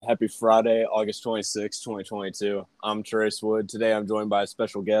Happy Friday, August 26, 2022. I'm Trace Wood. Today I'm joined by a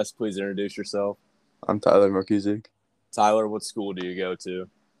special guest. Please introduce yourself. I'm Tyler Mrakuzic, Tyler, what school do you go to?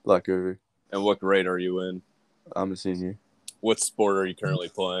 Black River. And what grade are you in? I'm a senior. What sport are you currently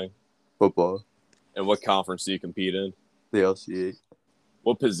playing? Football, And what conference do you compete in? the LC8.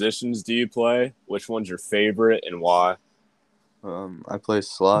 What positions do you play? Which one's your favorite and why? I play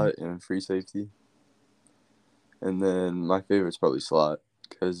slot and free safety. And then my favorite's probably slot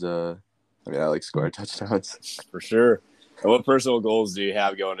because, I like scoring touchdowns. For sure. And what personal goals do you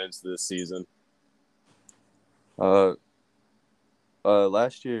have going into this season? Last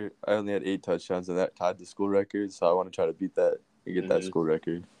year I only had 8 touchdowns and that tied the school record, so I want to try to beat that and get that school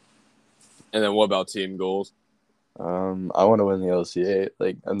record. And then what about team goals? I want to win the LC8.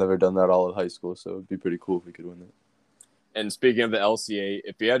 Like, I've never done that all of high school, so it'd be pretty cool if we could win it. And speaking of the LC8,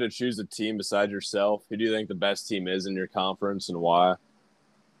 if you had to choose a team besides yourself, who do you think the best team is in your conference and why?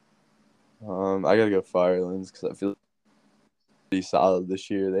 I gotta go Firelands because I feel pretty solid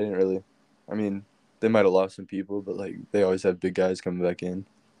this year. They didn't really, they might have lost some people, but like they always have big guys coming back in.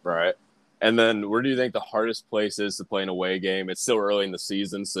 Right. And then where do you think the hardest place is to play an away game? It's still early in the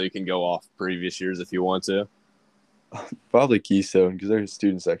season, so you can go off previous years if you want to. Probably Keystone because their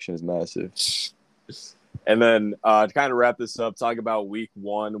student section is massive. And then to kind of wrap this up, talk about week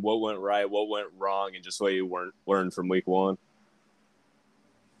one, what went right, what went wrong, and just what you learned from week one.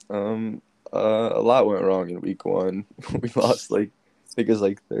 A lot went wrong in week one. We lost I think it was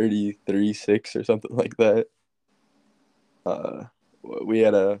 33-6 or something like that. We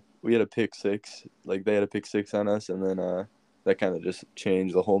had a pick six. Like they had a pick six on us, and then that kind of just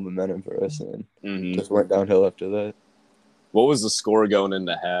changed the whole momentum for us, and just went downhill after that. What was the score going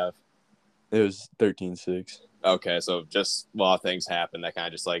into half? It was 13-6. Okay, so just a lot of things happened that kind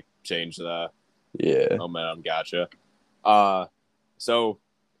of just changed the momentum. Gotcha. So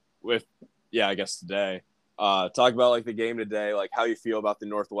I guess today, talk about the game today, how you feel about the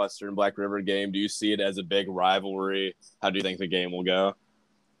Northwestern Black River game. Do you see it as a big rivalry? How do you think the game will go?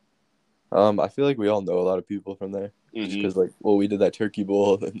 I feel like we all know a lot of people from there, just because we did that Turkey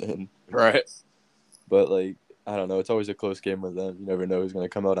Bowl and then right. But I don't know, it's always a close game with them. You never know who's gonna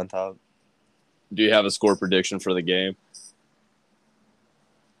come out on top. Do you have a score prediction for the game?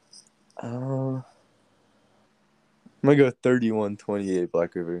 I'm gonna go 31-28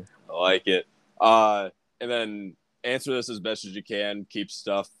 Black River. I like it. And then answer this as best as you can. Keep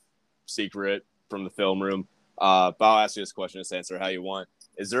stuff secret from the film room. But I'll ask you this question. Just answer how you want.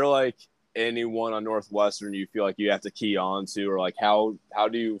 Is there anyone on Northwestern you feel like you have to key on to, or how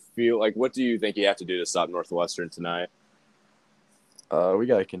do you feel? What do you think you have to do to stop Northwestern tonight? We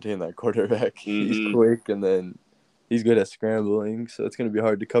gotta contain that quarterback. He's quick, and then he's good at scrambling, so it's gonna be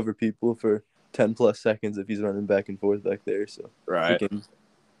hard to cover people for 10+ seconds if he's running back and forth back there. So right, we can,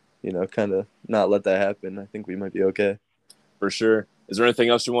 kind of not let that happen. I think we might be okay. For sure. Is there anything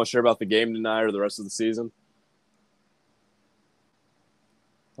else you want to share about the game tonight or the rest of the season?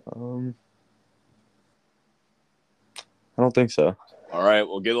 I don't think so. All right.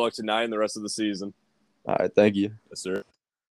 Well, good luck tonight and the rest of the season. All right. Thank you. Yes, sir.